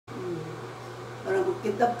Para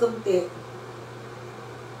magkitab kunti.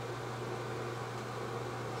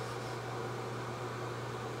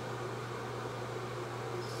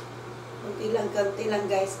 Kunti lang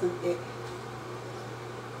guys, kunti.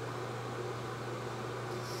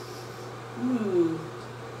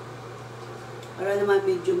 Para naman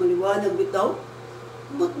medyo maliwanag bitaw.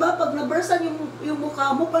 Umot ba, pag nabrusan yung mukha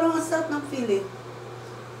mo, parang ang sarap ng feeling.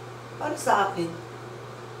 Para sa akin.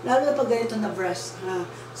 Lalo na pag ganito na brush.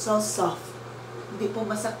 So soft. Hindi po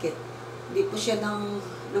masakit. Hindi po siya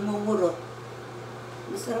namumurot.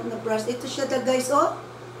 Masarap na brush. Ito siya guys, oh.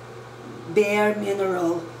 Bare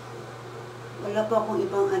Mineral. Wala po akong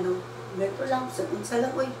ibang ano. Ito lang. Sa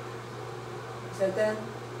lang, oy. Sagan.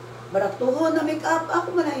 Baratuho na make-up.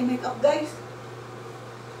 Ako man na make-up, guys.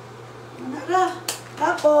 Manara.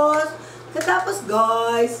 Katapos,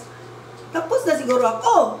 guys. Tapos na siguro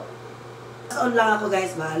ako. On lang ako,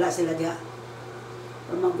 guys. Bahala sila diya.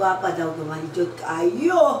 Kung magwapa daw, gumanjod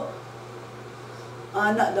kayo.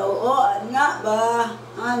 Anak daw, oh, anak ba?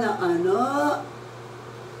 Anak.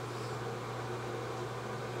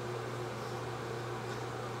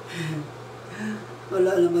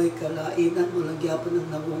 Wala na may kalainan mo lang gyapon ng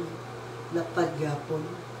nawong lapad gyapon.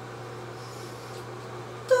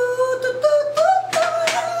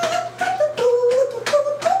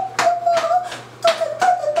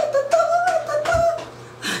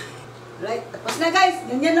 Right, tapos na guys.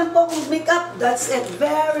 Ganyan lang po kung make-up. That's it.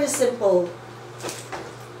 Very simple.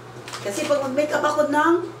 Kasi pag mag-makeup ako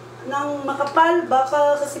ng makapal,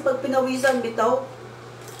 baka kasi pag pinawisan bitaw,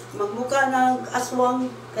 magmukha ng aswang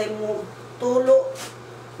kay mo tulo,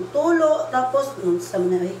 tapos sa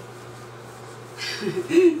na eh.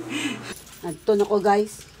 Adto na ko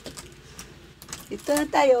guys. Ito na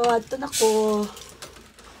tayo, adto na ko.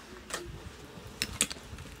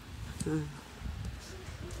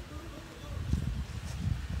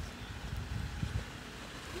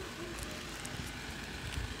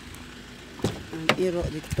 Ang iro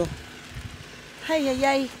dito.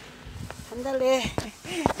 Ay. Andali.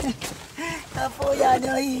 Tapo yan,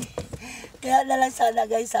 oy. Kaya na lang sana,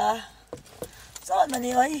 guys, ha. Saan man,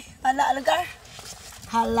 oy. Alagar.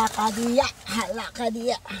 Hala ka diya.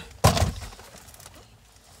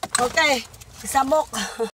 Okay. Isamok.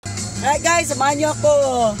 Alright, guys. Samahan niyo ako.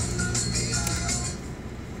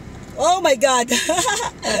 Oh, my God.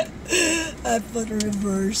 I put a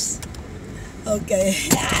reverse. Okay.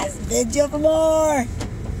 Yes. Video for more.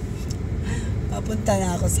 Papunta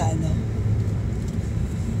na ako sa ano.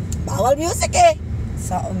 Bawal music eh.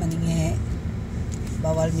 Sao maningi.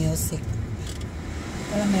 Bawal music.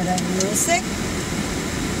 Wala meron music.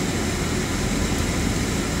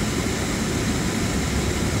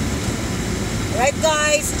 Right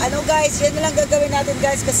guys. Ano guys. Yan na lang gagawin natin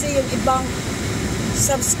guys. Kasi yung ibang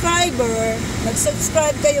subscriber.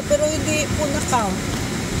 Nag-subscribe kayo pero hindi po na-count.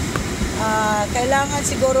 Kailangan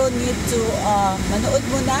siguro need to manood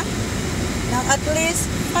muna ng at least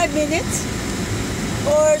 5 minutes.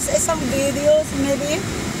 Or sa isang videos, maybe,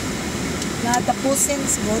 na tapusin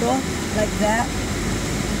siguro, like that.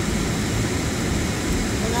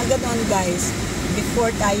 Mga ganon, guys, before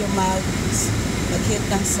tayo mag-hit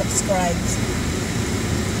ng subscribes.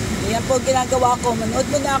 Yan po ginagawa ko. Manood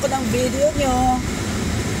muna ako ng video nyo.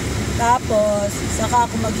 Tapos, saka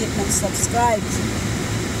ako mag-hit ng subscribes.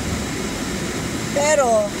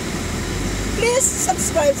 Pero, please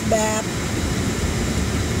subscribe back.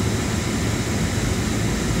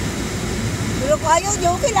 Pero kung ayaw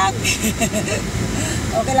nyo, okay lang.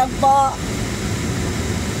 Okay lang po.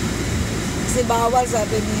 Kasi bawal,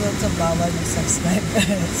 sabi ni YouTube, bawal mag-subscribe.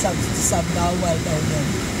 Bawal daw yun.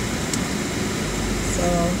 So,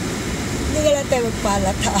 hindi na lang tayo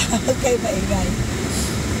magpalata. Okay, maingay.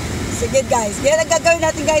 Sige guys. Kaya nagagawin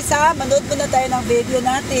natin guys ha. Manood muna tayo ng video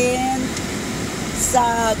natin.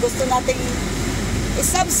 Sa gusto nating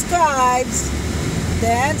i-subscribe.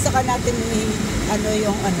 Then, saka natin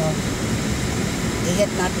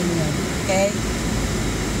i-hit natin yun. Okay?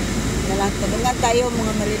 Tulungan tayo,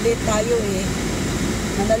 mga maliliit tayo eh.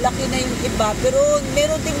 Malalaki na yung iba. Pero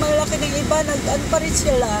meron ding malalaki ng iba. Ano pa rin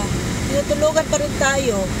sila. Tinutulungan pa rin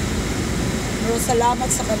tayo. Pero salamat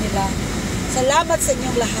sa kanila. Salamat sa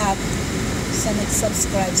inyong lahat sa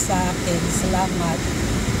nag-subscribe sa akin. Salamat.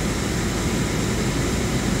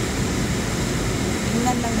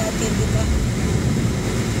 Tingnan lang natin, di ba?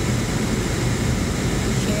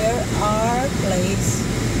 Share our place.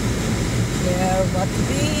 Share what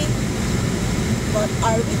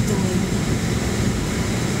are we doing?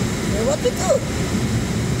 Share what we do.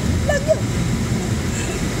 Lang yun.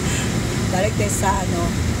 Balik tayo sa ano.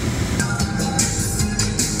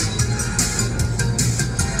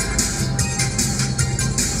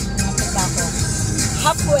 Nakita ko.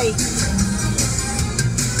 halfway.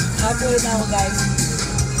 Halfway na ako, guys.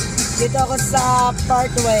 Dito ako sa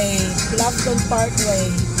Parkway. Bluffton Parkway.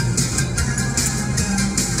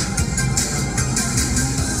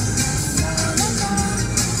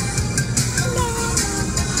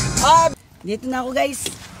 Dito na ako, guys.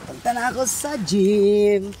 Punta na ako sa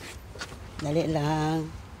gym. Dali lang.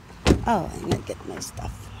 Oh, I'm gonna get my stuff.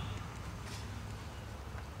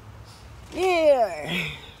 Here.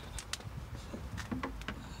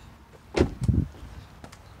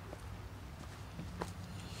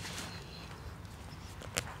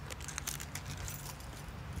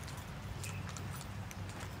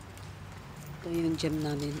 Ito yung gym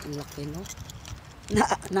namin. Ang laki, no?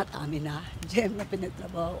 Not amin na. Gym na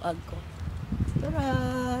pinagtrabahoan ko.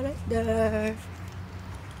 Tara, right there.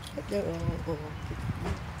 Right there. Oh.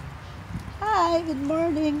 Hi, good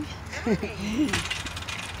morning.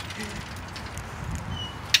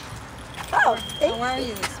 Oh, How are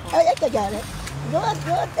you this morning? I got it.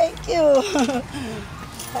 Good, thank you.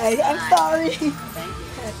 I'm sorry.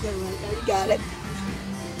 Thank you. I got it.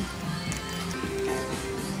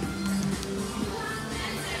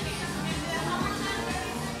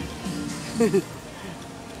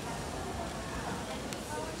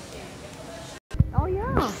 Oh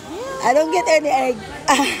yeah. I don't get any egg.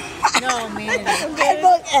 No, man. I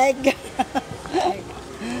don't egg.